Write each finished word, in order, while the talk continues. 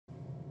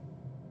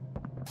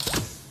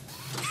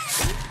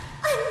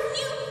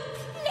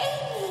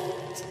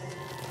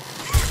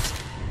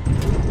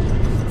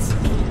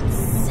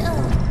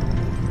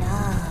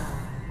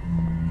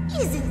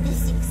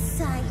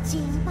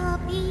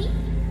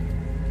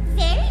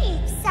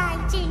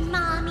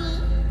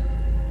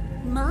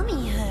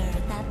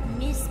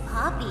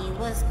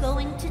was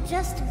going to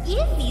just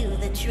give you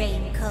the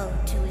train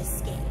code to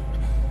escape.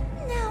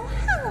 Now,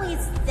 how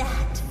is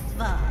that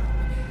fun?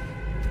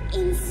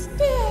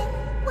 Instead,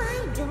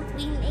 why don't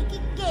we make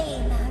a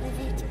game out of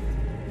it?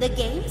 The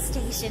game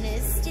station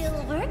is still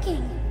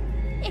working.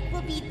 It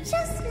will be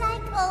just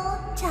like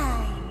old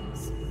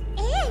times.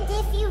 And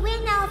if you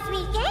win all 3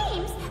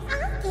 games,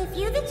 I'll give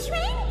you the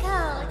train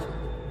code.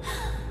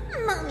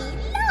 Mommy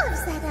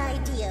loves that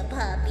idea,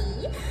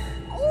 Puppy.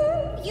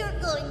 Oh, you're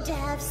going to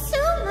have so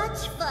much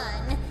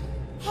fun.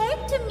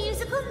 Head to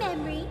musical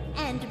memory,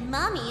 and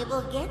Mommy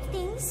will get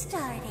things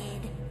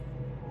started.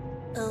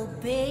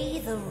 Obey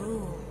the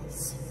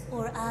rules,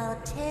 or I'll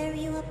tear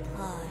you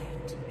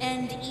apart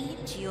and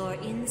eat your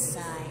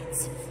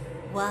insides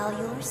while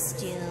you're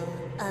still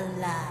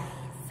alive.